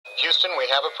Houston, we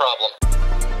have a problem.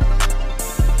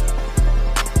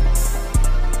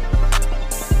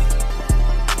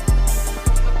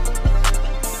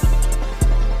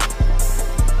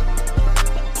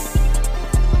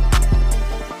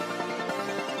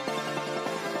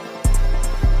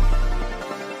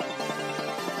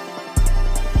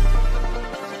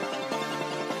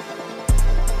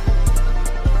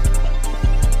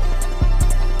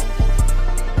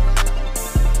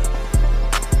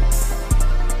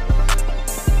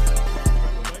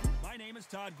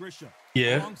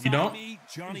 Yeah, you don't?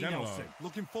 Johnny Nelson.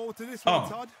 Looking forward to this one,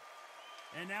 Todd.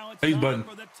 And now it's time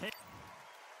for the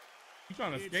You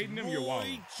trying to skate in them? You're wild.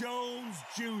 Jones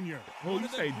Jr. Oh, you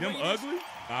say them ugly?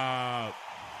 I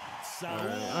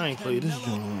ain't played this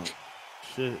joint.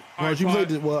 Shit. Well, you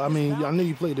played it. Well, I mean, I knew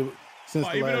you played it since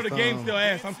the even last though the time. game's still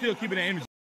ass, I'm still keeping the energy.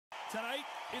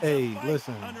 Hey,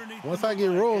 listen. Once I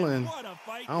get rolling,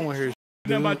 I don't want to hear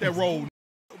Nothing about that roll.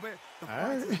 All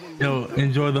right. Yo,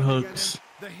 enjoy the hooks.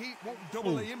 The heat won't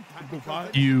double the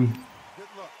impact. You.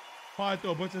 Probably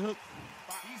throw a bunch of hooks.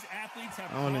 These athletes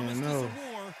have I don't even know.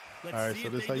 All right, so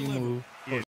this how you move.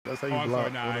 Yeah. That's how you I'm block.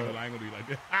 sorry, nah, I ain't gonna do you like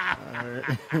that. All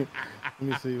right. Let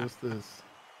me see. What's this?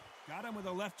 Got him with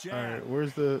a left jab. All right.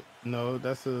 Where's the? No,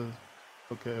 that's a.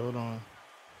 Okay, hold on.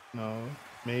 No,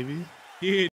 maybe.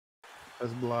 Yeah.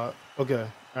 That's block. Okay.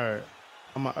 All right.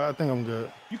 I think I'm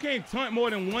good. You can't taunt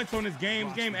more than once on this game.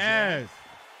 This game ass.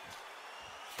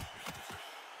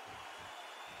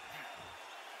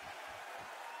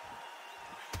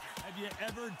 Have you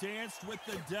ever danced with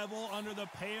the devil under the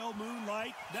pale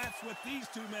moonlight? That's what these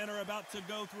two men are about to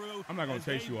go through. I'm not gonna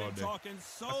chase you all day. Talking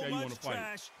so I say you much want to fight.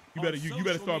 trash You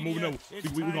better start moving up.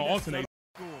 We're gonna alternate.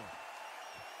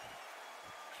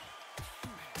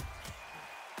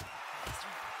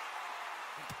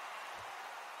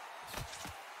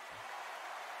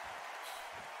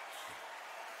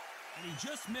 And he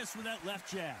just missed with that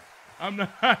left jab. I'm not.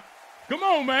 Come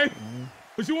on, man.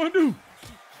 What you want to do?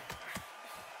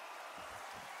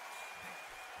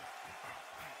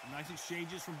 Nice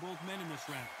exchanges from both men in this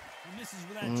round. He misses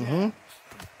with that jab.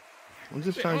 I'm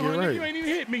just trying to get right. You ain't even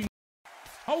hit me.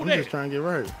 Hold I'm that. just trying to get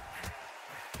right.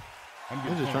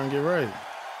 I'm just trying to get right.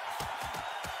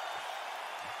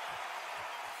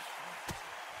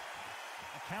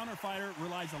 A counter fighter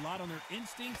relies a lot on their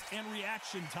instincts and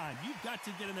reaction time. You've got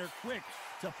to get in there quick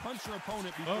to punch your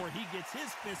opponent before he gets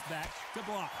his fist back to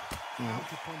block.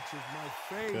 Counter punch is my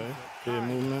favorite. Okay. Good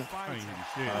movement.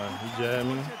 He jabbed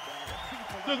me.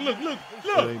 Look.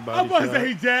 I'm about to say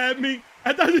he jabbed me.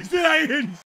 I thought he said I hit.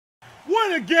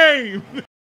 What a game. He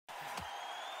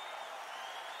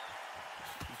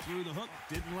threw the hook,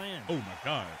 didn't land. Oh, my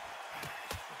God.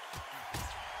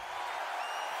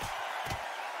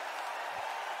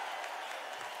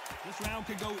 This round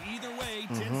could go either way.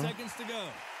 10 seconds to go.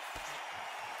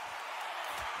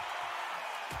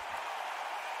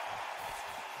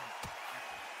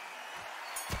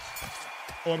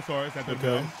 Oh, I'm sorry. It's not the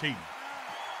bell. Cheating.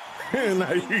 I'm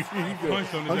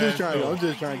just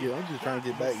trying to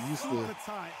get back used to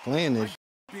playing this.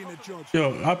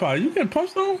 Yo, Ipod, you getting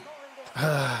punched on?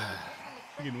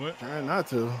 You getting what? Trying not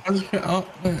to.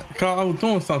 I was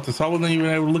doing something, so I wasn't even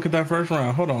able to look at that first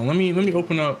round. Hold on, let me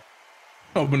open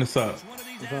this up.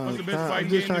 What's the best fighting I'm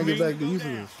just game trying to get back to me? used to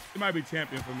this. It might be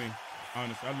Champion for me.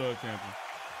 Honestly, I love Champion.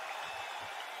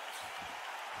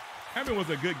 Champion was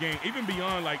a good game, even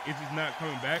beyond like it's just not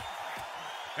coming back.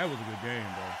 That was a good game,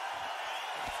 bro.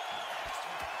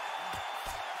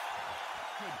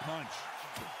 Good punch.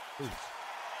 Ooh.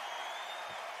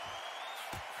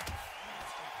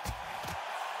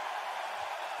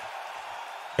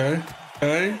 Okay. And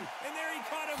there he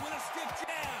caught him with a stiff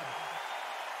jab.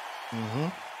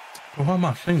 Why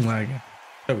my thing lagging?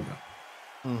 There we go.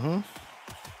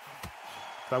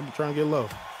 Stop trying to get low.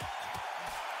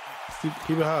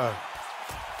 Keep it high.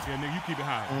 Yeah, nigga, you keep it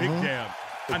high. Big jab.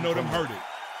 I know them hurt it.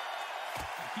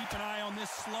 Keep an eye on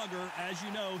this slugger. As you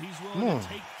know, he's willing to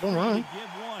take don't run. give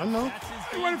one. I know. That's his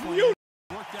They running game from plan. you.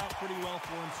 Worked out pretty well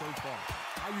for him so far.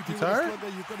 You tired?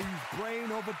 You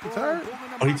tired?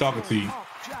 Oh, he talking to you.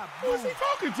 Who's he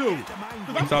talking to?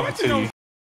 He's talking to you.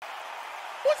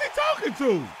 What's he talking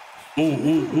to?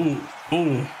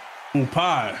 Ooh,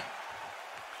 pie.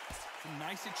 Some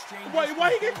nice exchange.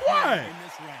 Why he get quiet? In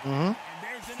this round. And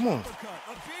there's an Come on. uppercut,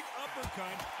 a big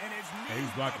uppercut, and his knee. Yeah,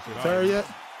 he's blocking shit. You tired yet?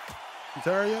 You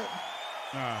tired yet?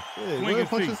 Nah. Yeah, Swing go ahead and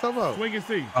punch see. yourself out. Swing and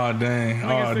see. Oh dang.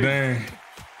 Oh dang.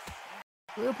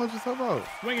 Go ahead punch yourself out.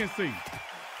 Swing and see.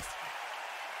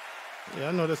 Yeah,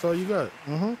 I know that's all you got.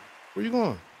 Where you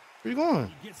going? Where you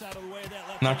going? Gets out of the way of that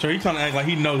left Not sure. He trying to act like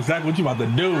he knows exactly what you about to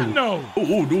do. No.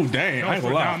 Ooh, dang. I ain't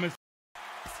gonna lie.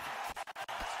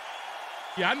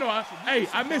 Yeah, I know. Hey,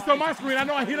 I missed on my screen. I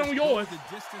know I hit on yours.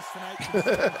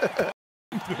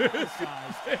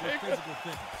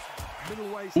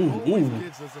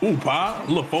 Ooh, pop.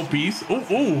 Look, 4-piece.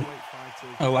 Ooh.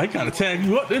 I like kind of tag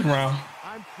you up this round.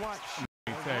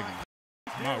 Tagging.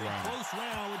 My round.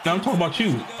 Now I'm talking about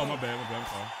you. Oh, my bad. I'm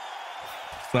sorry.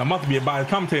 So I'm about to be a biased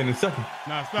commentator in a second.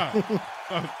 Nah, stop.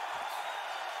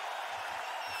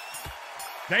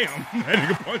 Damn, that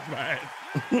nigga punched my ass.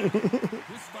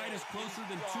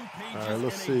 All right,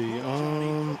 let's see.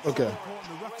 Okay.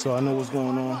 So I know what's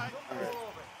going on.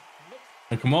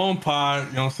 And come on, Pod.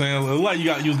 You know what I'm saying? It look like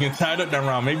you was getting tied up that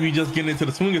round. Maybe you just getting into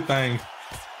the swing of things.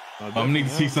 I need to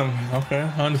see something. Okay,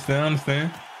 I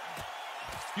understand.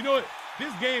 You know what?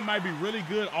 This game might be really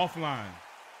good offline.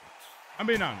 I'm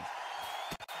being honest.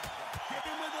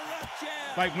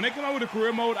 Like, when they come out with a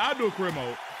career mode, I'll do a career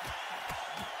mode.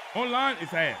 Online,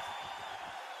 it's ass.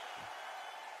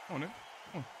 Come on, man.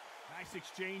 Come on. Nice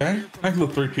exchange. Okay, nice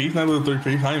little 3-piece.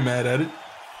 I ain't mad at it.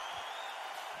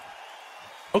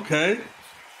 Okay.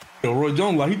 Yo, Roy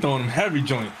Jones, like he throwing them heavy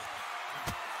joints.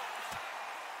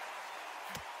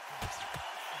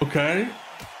 Okay.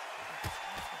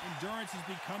 Endurance is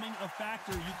becoming a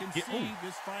factor. You can see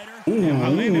this fighter. Ooh, I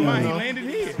landed mine. He landed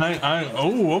here.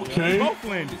 Okay. Both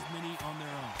landed.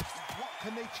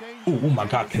 Oh my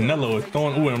God, Canelo is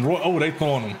throwing. Oh, and Roy. Oh, they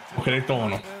throwing him. Okay, they throwing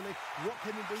him.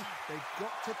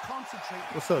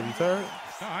 What's up? You tired?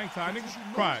 No, I ain't tired,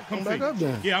 nigga. Quiet. Come back up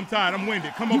then. Yeah, I'm tired. I'm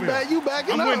winded. Come over here. You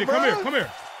backing I'm up, winded. bro. Come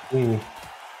here. Ooh.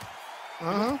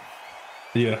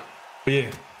 Yeah. But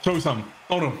yeah. Show me something.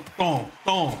 Throw him. Big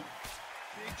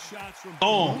shots from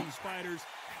these fighters.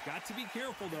 Got to be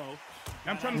careful though.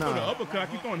 I'm trying to throw the uppercut. I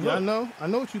keep throwing Yeah, hooks. I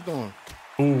know what you're throwing.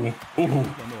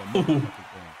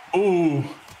 Ooh.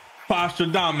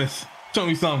 Postradamus. Show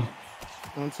me something.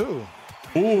 1, 2.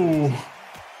 Ooh.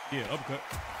 Yeah, uppercut.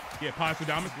 Yeah,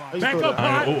 Postradamus. you Back throw up,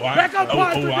 that? Back up,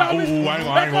 Postradamus. I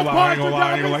ain't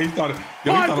gonna lie. He started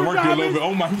working a little bit.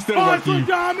 Oh my, he still working you.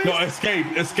 No, escape.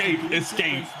 I'm good.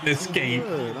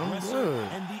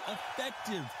 And the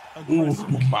effective Oh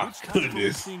my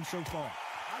goodness.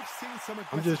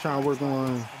 I'm just trying to work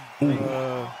on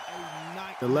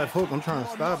the left hook. I'm trying to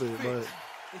stop it, but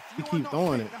he keep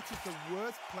throwing it.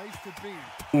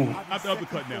 Stop the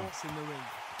uppercut now.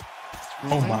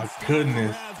 Oh my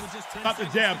goodness. Stop the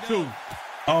jab too.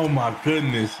 Oh my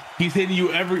goodness. He's hitting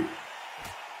you every.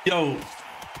 Yo.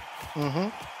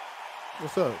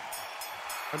 What's up?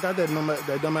 I got that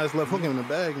dumbass left hook in the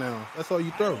bag now. That's all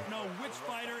you throw.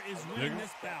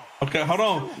 Okay, hold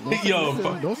on. Yo,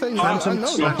 don't say nothing.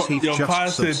 Yo, Pi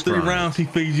said 3 rounds. He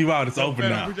figured you out. It's over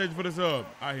now. Appreciate you for the sub.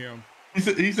 I hear him.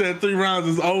 He said 3 rounds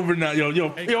is over now. Yo,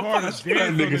 Hey, Pi, Carter, spit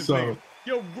that nigga so.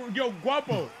 Yo,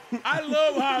 Guapo, I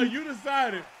love how you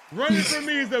decided running from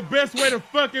me is the best way to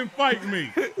fucking fight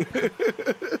me. Who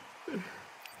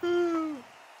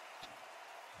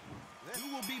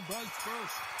will be buzzed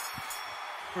first?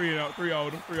 3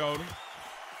 older. I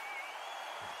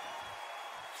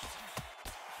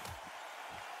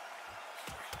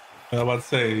was about to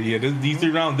say, yeah, these 3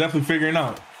 rounds definitely figuring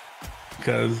out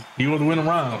because he was winning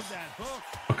rounds.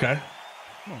 Okay.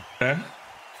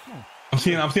 I'm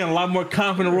seeing a lot more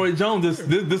confident Roy Jones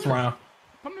this round.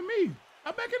 Come to me.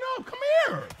 I'm backing up. Come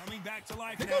here. Coming back to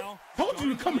life nigga, now. Told you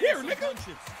to come here, nigga.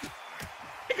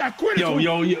 He got critical.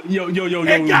 Yo.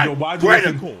 Why'd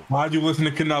you listen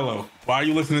to Canelo? Why are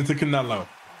you listening to Canelo?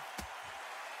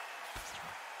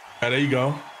 There you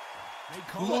go.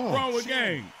 What's wrong with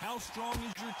game? How strong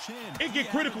is your chin? It get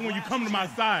critical when you come to my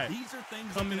side. These are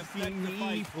things Come that and can see affect the me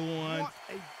fight. for once.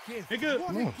 Nigga.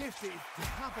 Nigga.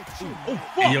 Oh,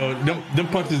 fuck. Yo, them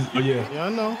punches. Oh yeah. Yeah, I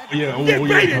know. Yeah. Get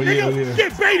baited, nigga.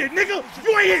 Get baited, nigga.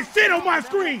 You ain't hit shit on my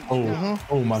screen.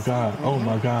 Oh my God. Oh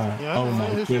my God. Yeah, Oh my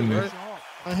goodness. shit, right?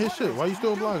 I hit shit. Why you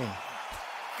still blocking?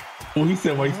 Oh, he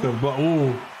said why he still block.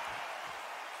 Oh.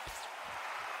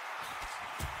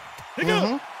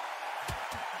 Nigga.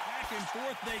 Back and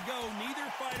forth they go. Neither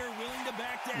fighter willing to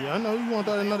back down. Yeah, I know. You want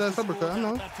that another uppercut. I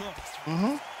know.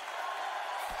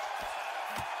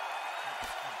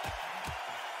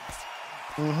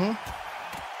 I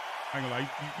ain't gonna lie,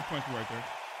 you punched me right there.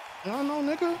 Yeah, I know,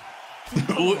 nigga.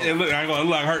 Oh, and look, I ain't gonna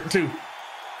look hurt too.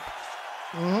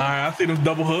 All right, I see them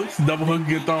double hooks. Double hook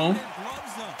get thrown.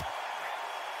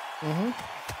 Yeah,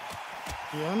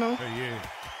 I know. Yeah.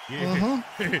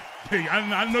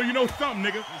 I know you know something,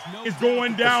 nigga. It's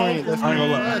going down for I ain't gonna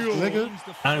lie. Nigga.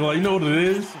 I ain't gonna lie. You know what it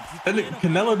is? That nigga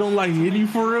Canelo don't like hitting you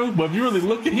for real, but if you really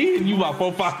look at he hitting you about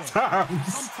 4-5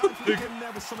 times.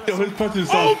 Yo, his punches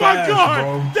so oh my fast, God,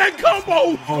 bro. that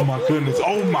combo! Oh my goodness.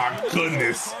 Oh my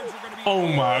goodness. Oh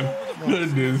my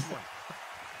goodness.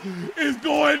 is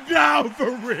going down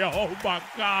for real. Oh my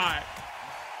God.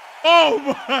 Oh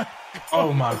my God.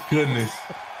 Oh my goodness.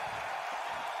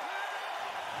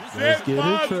 That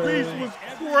five piece was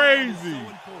crazy.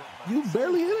 You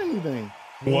barely hit anything.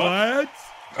 What?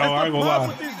 Oh, I ain't gonna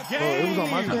lie. It was on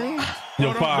my screen.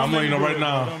 Yo, Pa, I'm letting you know right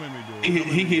now.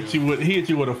 He hit you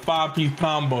with a 5-piece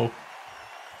combo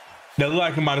that looked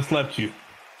like he might have slept you.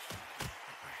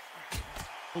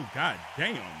 Oh God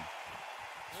damn.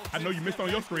 I know you missed on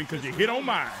your screen because you hit on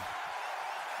mine.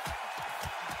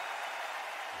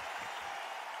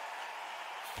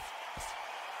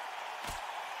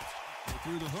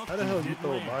 How the hell you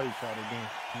throw a body shot again?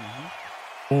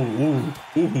 Ooh.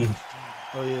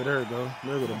 Oh yeah, there it go.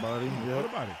 There go the body. Yep. What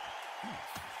about it?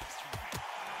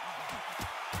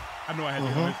 I know I had to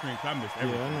on this screen because I missed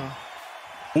everything. Yeah,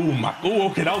 I know. Ooh,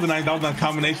 okay, that was a nice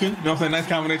combination. You know what I'm saying? Nice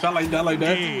combination. I like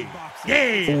that.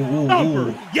 Yeah.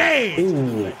 Ooh. Yeah.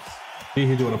 Ooh. He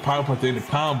hit you with a power punch in the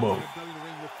combo.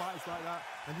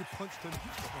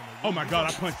 Oh my God,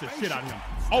 I punched the shit out of him.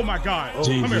 Oh my God. Oh,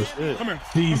 Come Jesus. here. Come here.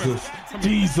 Jesus. Come here.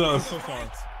 Jesus. I'm so sorry.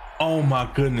 Oh my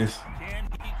goodness.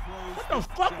 What the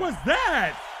fuck was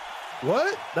that?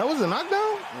 What? That was a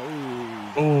knockdown?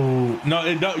 Oh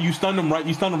no! You stunned him right.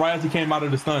 You stunned him right as he came out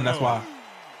of the stun. That's why.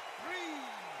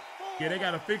 Yeah, they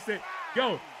gotta fix it.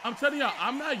 Yo, I'm telling y'all,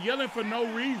 I'm not yelling for no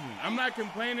reason. I'm not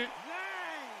complaining.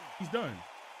 He's done.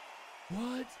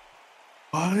 What?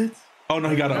 Oh no,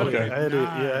 he got it. Okay. I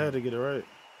had to get it right.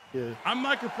 Yeah. I'm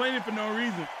not complaining for no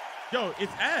reason. Yo,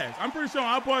 it's ass. I'm pretty sure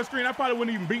on iPod screen, I probably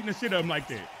wouldn't even beating the shit out of him like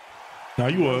that. No,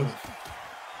 you was.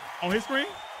 On his screen?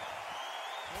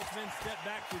 Step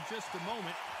back for just a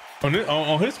moment.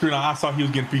 On his screen, I saw he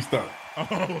was getting pieced up.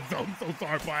 Oh, I'm so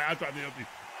sorry, Pi. I tried to help you.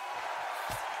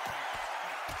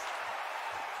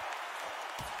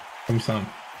 Give me some.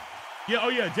 Yeah, oh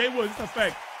yeah, Jay Woods, it's a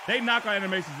fact. They knockout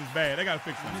animations is bad. They gotta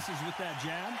fix them. This is with that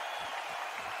jab.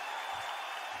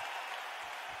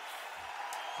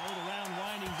 So the round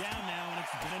winding down now, and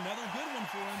it's been another good one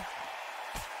for him.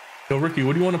 Yo, Ricky,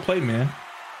 what do you want to play, man?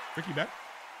 Ricky back?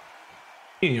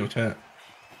 He in your chat.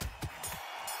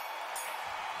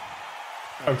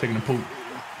 I'm taking a poop. Not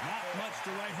much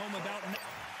to write home about.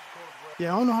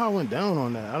 Yeah, I don't know how I went down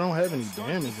on that. I don't have any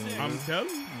damage in it. I'm telling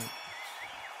you.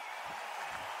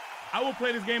 I will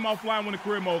play this game offline when the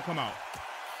career mode come out.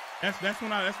 That's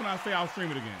when I say I'll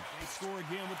stream it again. They score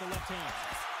again with the left hand.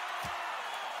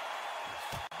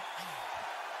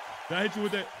 Did I hit you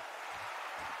with that?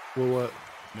 Well, what?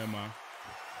 Never mind.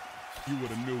 You would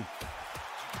have knew.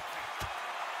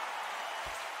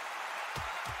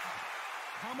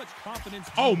 How much confidence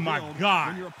do Oh you my build God.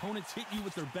 when your opponents hit you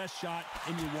with their best shot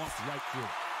and you walk right through?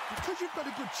 Because you've got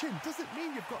a good chin doesn't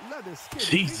mean you've got leather skin.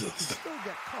 Jesus. You still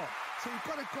get caught. So you've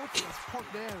got to go for those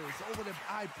pointed areas over the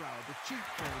eyebrow, the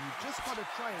cheekbone. You just got to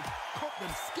try and cut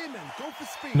them, skin them, go for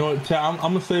speed. No, I'm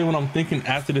gonna say what I'm thinking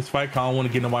after this fight. 'Cause I don't want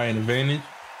to get nobody an advantage,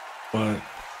 but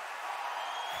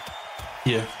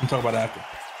yeah, I'm talking about after.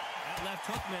 That left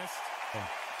hook missed.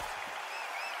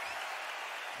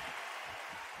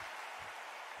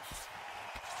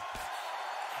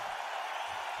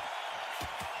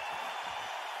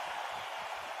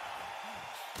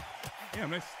 Damn,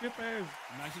 that stiff ass.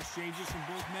 Nice exchanges from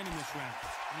both men in this round.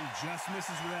 And he just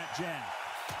misses with that jab.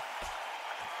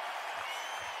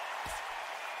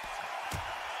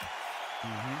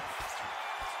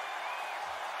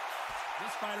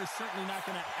 This fighter's certainly not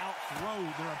going to outthrow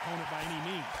their opponent by any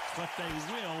means, but they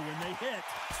will, when they hit,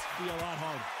 be a lot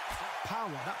harder.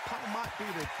 That power might be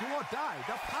the do or die.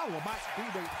 That power might be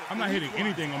the I'm not hitting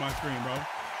anything on my screen, bro.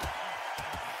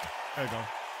 There you go.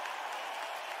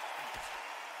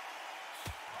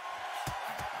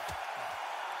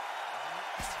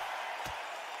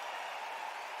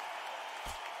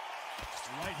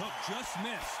 Right hook just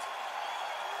missed.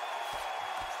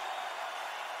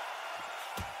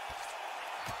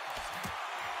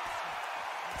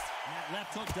 And that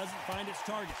left hook doesn't find its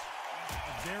target.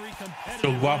 A very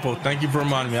competitive. Yo, Guapo, round. thank you for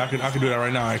reminding me. I could do that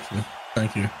right now, actually.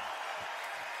 Thank you.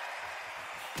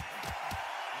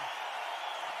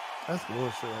 That's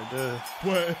bullshit right there.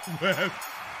 What?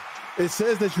 It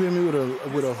says that you hit me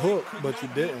with a hook, but you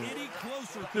didn't. Any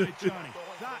closer, could it, Johnny?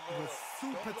 That was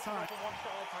super tight.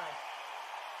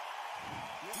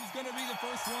 He's going to be the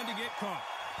first one to get caught.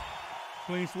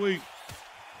 Clean sweep.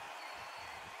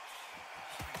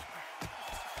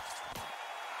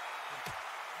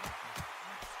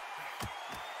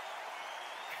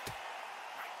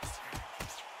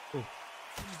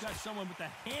 He's got someone with the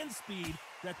hand speed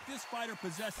that this fighter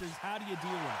possesses. How do you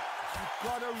deal with it? You've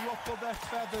got to ruffle their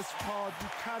feathers, Pod. You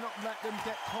cannot let them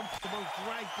get comfortable,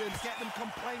 drag them, get them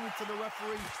complaining to the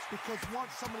referee, because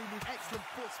once somebody with excellent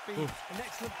foot speed and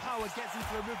excellent power gets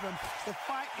into a rhythm, the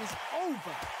fight is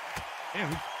over.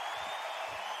 Damn,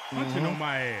 punching on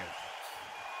my ass.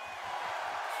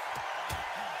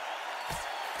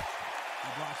 He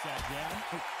blocks that jab.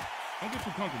 Don't get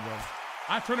too comfortable, bro.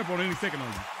 I turn up on any second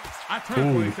on you. I turn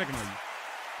up on any second on you.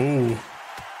 Ooh.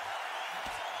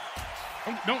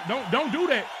 Don't do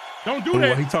that. Don't do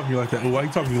that. Why he talking to you like that? Why he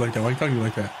talking to you like that? Why he talking to you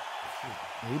like that?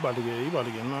 He about to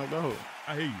get knocked out.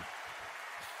 I hear you.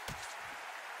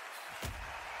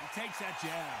 He takes that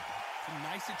jab. Some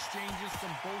nice exchanges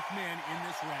from both men in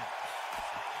this round.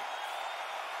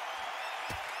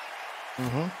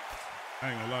 I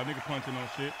ain't gonna lie, nigga punching on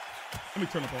shit. Let me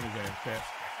turn up on his ass, Pat.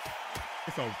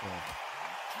 It's over for him.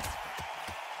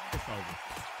 It's over.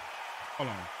 Hold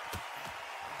on.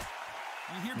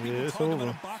 You hear people talk about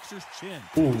a boxer's chin.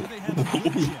 Ooh. Do they have a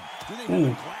good chin? Do they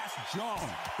have a glass jaw?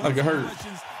 Like it hurt.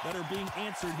 Questions that are being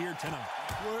answered here tonight.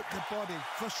 Work the body,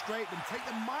 frustrate them, take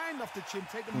the mind off the chin,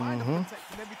 take the mind off the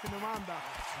text and everything around that.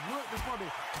 Work the body,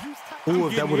 use tactics. Ooh,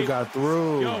 if that would have got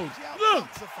through. Yo, look.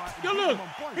 Yo, look.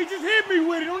 He just hit me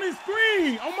with it on his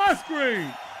screen, on my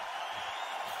screen.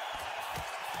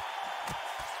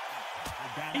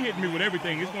 He hit me with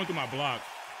everything. It's going through my block.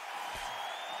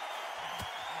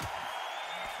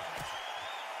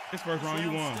 This first round,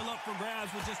 you won. Still up for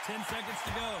grabs with just 10 seconds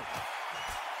to go.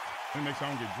 Let me make sure I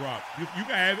don't get dropped. You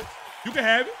can have it. You can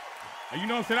have it. And you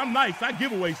know what I'm saying? I'm nice. I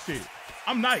give away shit.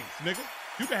 I'm nice, nigga.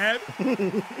 You can have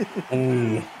it.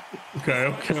 Ooh.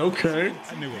 Okay.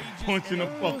 That nigga punching the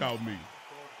fuck out of me.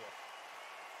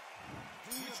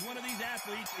 Which one of these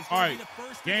athletes is All going right, to be the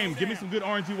first game. Give me some good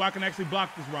RNG where I can actually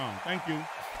block this round. Thank you.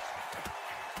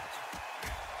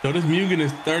 Yo, this Mugen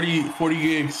is 30, 40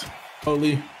 gigs.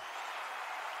 Holy. His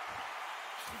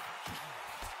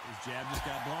jab just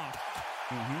got blocked.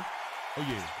 Oh,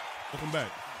 yeah. Welcome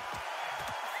back.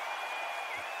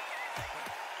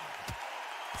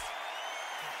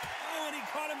 Oh, and he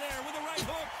caught him there with a right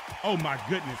hook. Oh, my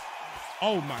goodness.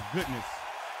 Oh, my goodness.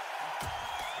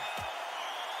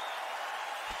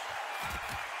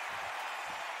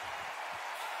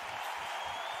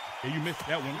 Yeah, you missed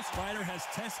that one. This fighter has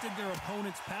tested their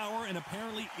opponent's power and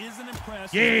apparently isn't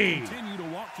impressed. Yay! Continue to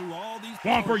walk through all these.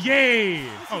 Whomper, yay!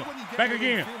 Oh, back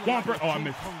again. Whomper. Oh, I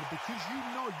missed.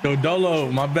 Yo,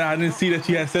 Dolo, my bad. I didn't see that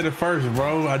you had said it first,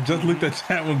 bro. I just looked at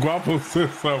chat when Guapo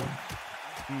said something.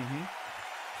 He didn't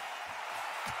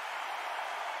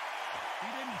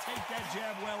take that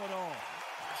jab well at all.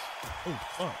 Oh,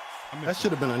 fuck. That should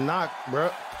have been a knock,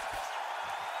 bro.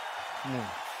 Come on.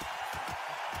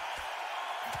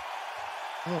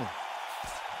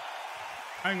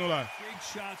 I ain't gonna lie. Big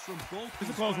shots from both.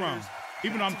 It's a close round.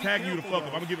 Even though I'm tagging you the fuck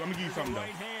up, I'm gonna give you something though. Right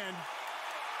hand.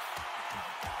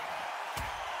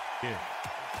 Yeah.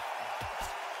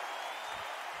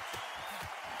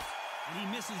 And he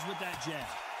misses with that jab.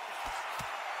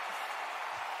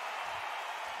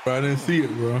 Bro, I didn't see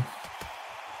it, bro.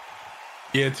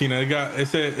 Yeah, Tina, it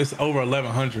said it's over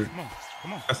 1,100.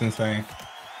 Come on. That's insane.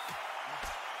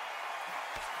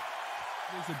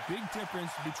 There's a big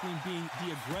difference between being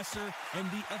the aggressor and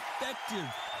the effective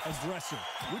aggressor.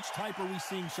 Which type are we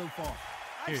seeing so far?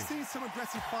 I've seen some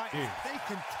aggressive fighters. They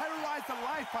can terrorize the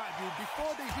life out of you before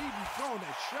they've even thrown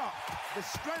a shot. The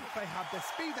strength they have, the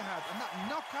speed they have, and that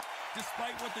knockout.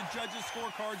 Despite what the judges'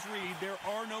 scorecards read, there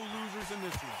are no losers in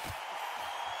this one.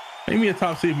 Make me a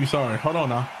top C if you're sorry. Hold on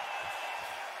now.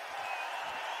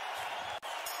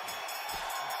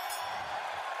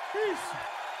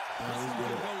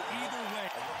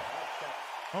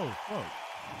 Oh, fuck.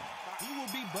 He will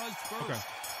be buzzed first. Okay.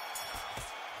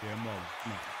 Yeah, I'm over.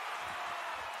 Come on.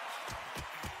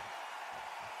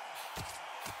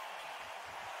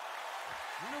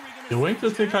 Yeah, wait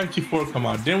till Tenkaichi 4 come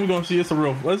out. Then we're gonna see it's a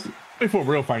real. Let's wait for a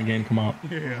real fighting game to come out.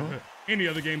 Yeah. Any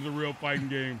other game's a real fighting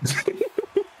game.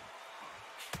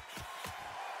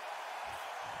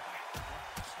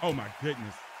 Oh my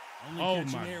goodness. Oh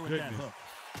my goodness.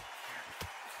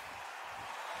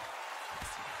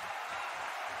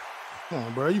 Come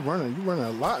on, bro. You running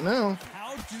a lot now.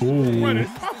 I'm running.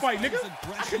 It's my fight, nigga.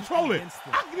 I control it.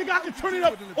 I can turn it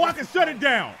up or I can shut it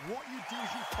down. What you do is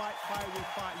you fight fire with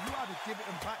fight. You have to give it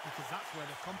them back because that's where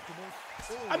they're comfortable.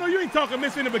 I know you ain't talking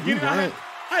miss in the beginning. I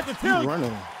had to tell you.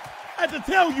 Running. I had to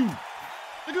tell you.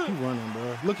 You running,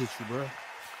 bro. Look at you, bro.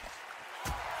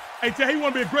 Hey, tell he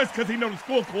want to be aggressive because he know the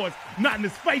scorecard's not in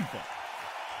his favor.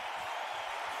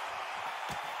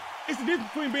 It's the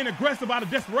difference between being aggressive out of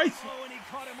desperation.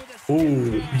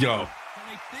 Ooh, yo. Can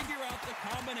they figure out the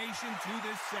combination addition to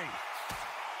this safe.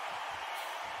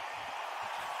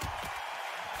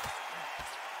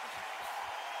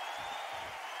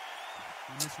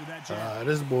 With that jab.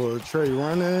 This boy Trey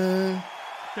running.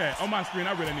 Okay, on my screen,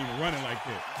 I really ain't even running like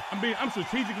that. I'm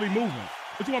strategically moving.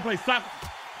 But you want to play sock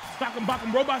and bop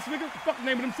 'em robots, nigga? The fuck the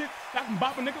name of them shit? Sock and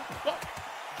bop 'em, nigga? Fuck.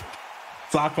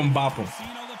 Sock 'em, bop 'em.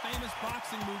 Seen all the famous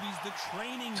boxing movies, the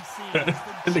training scenes, That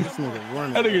nigga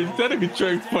running. That nigga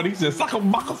Trey funny. He said, sock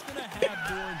 'em, bop 'em.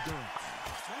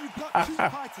 You've got two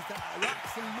fighters that are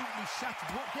absolutely shattered.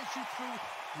 What gets you through?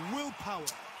 Willpower.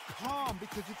 Calm,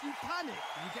 because if you panic,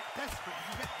 you get desperate.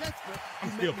 If you get desperate,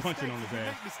 I'm still punching on his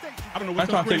ass. Mistakes, I don't know what I'm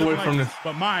trying to take away from this.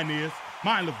 But mine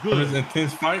look From good. this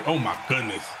intense fight. Oh my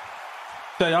goodness.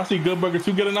 So y'all see Good Burger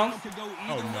 2 get announced?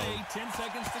 Oh no. 10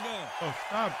 seconds to go. Oh,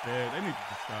 stop that. They need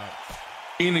to stop.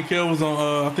 Ian and Kill was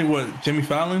on, I think, what, Jimmy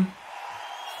Fallon?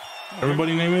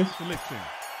 Everybody name is? Selection.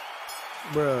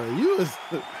 Bro, you was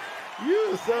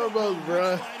so close,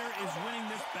 bro.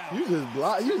 You just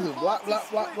block,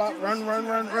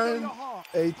 run.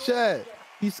 Hey, Chad,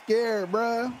 he's scared,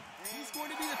 bro. He's going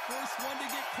to be the first one to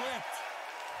get clipped.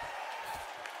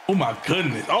 Oh my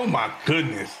goodness. Oh my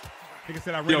goodness. Nigga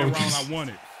said I ran that round I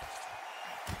wanted.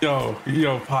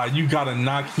 Yo, Pa, you gotta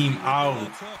knock him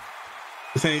out.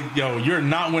 This ain't, you're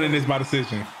not winning this by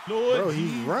decision. Bro,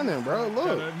 he's running, bro.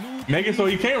 Look. Make it so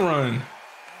he can't run.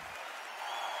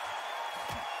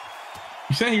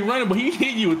 You saying he running, but he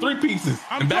hit you with 3 pieces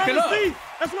and back it up. See,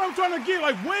 that's what I'm trying to get.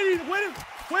 Like,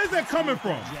 where's that coming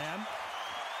from?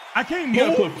 I can't move. You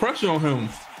gotta put pressure on him.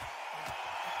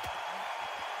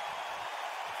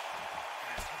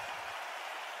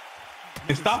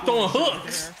 And stop throwing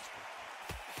hooks.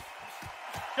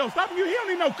 Yo, stop you. He don't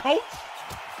need no coach.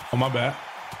 Oh, my bad.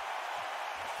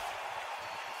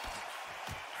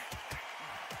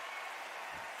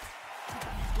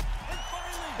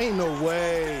 Ain't no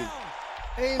way.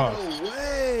 Ain't no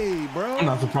way, bro. I'm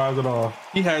not surprised at all.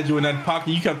 He had you in that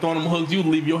pocket. You kept throwing them hooks. You'd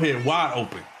leave your head wide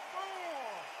open.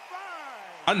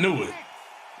 I knew it.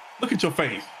 Look at your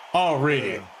face. All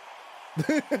red.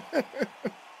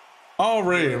 All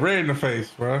red. Red in the face,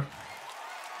 bro.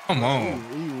 Come on.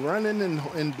 He running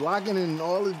and blocking and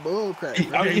all his bull crap.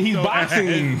 He's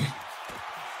boxing.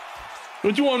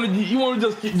 What you want to? You want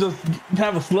to just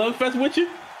have a slugfest with you?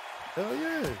 Hell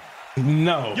yeah.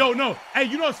 No. Yo, no. Hey,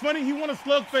 you know what's funny? He want a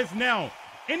slugfest now.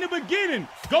 In the beginning,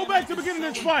 go back to the beginning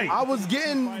of this fight. I was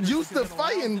getting used to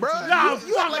fighting, bro. Nah,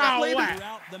 you act like I played it.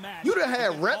 You done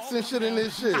had reps and shit in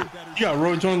this shit. You got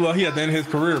Roy Jones. He at the end of his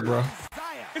career, bro.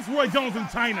 It's Roy Jones in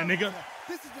China, nigga.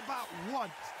 This is about one.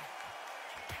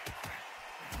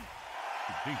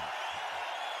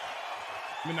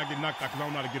 Let me not get knocked out because I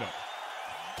don't know how to get up.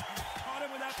 Caught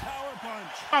him with that power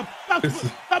punch.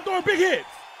 Stop throwing big hits.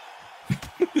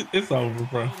 It's over,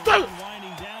 bro.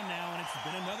 Winding down now, and it's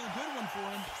been another good one for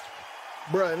him.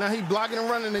 Bro, now he blocking and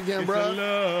running again, bro. It's a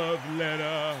love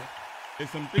letter.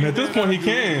 It's something at this point, he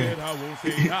can. I won't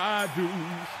say I do.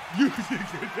 You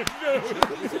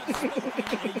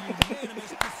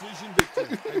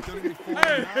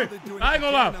Hey, I ain't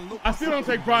gonna lie. I still don't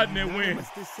take pride in that win.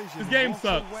 This game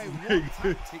sucks. Hey,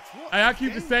 I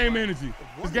keep the same energy.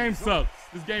 This game sucks.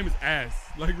 This game is ass.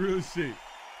 Like real shit.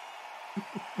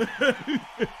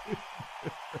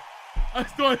 I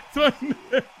started talking.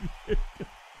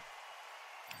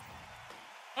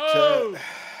 Oh,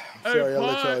 I'm sorry I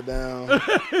let y'all down.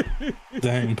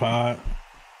 Dang, Pod.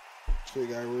 Shit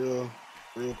got real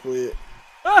quick.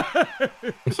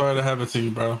 I'm sorry that happened to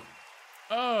you, bro.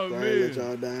 Oh, sorry man. I let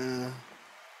y'all down.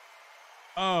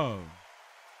 Oh.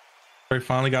 Trey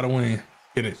finally got a win.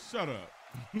 Get it. Shut up.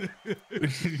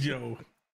 Yo.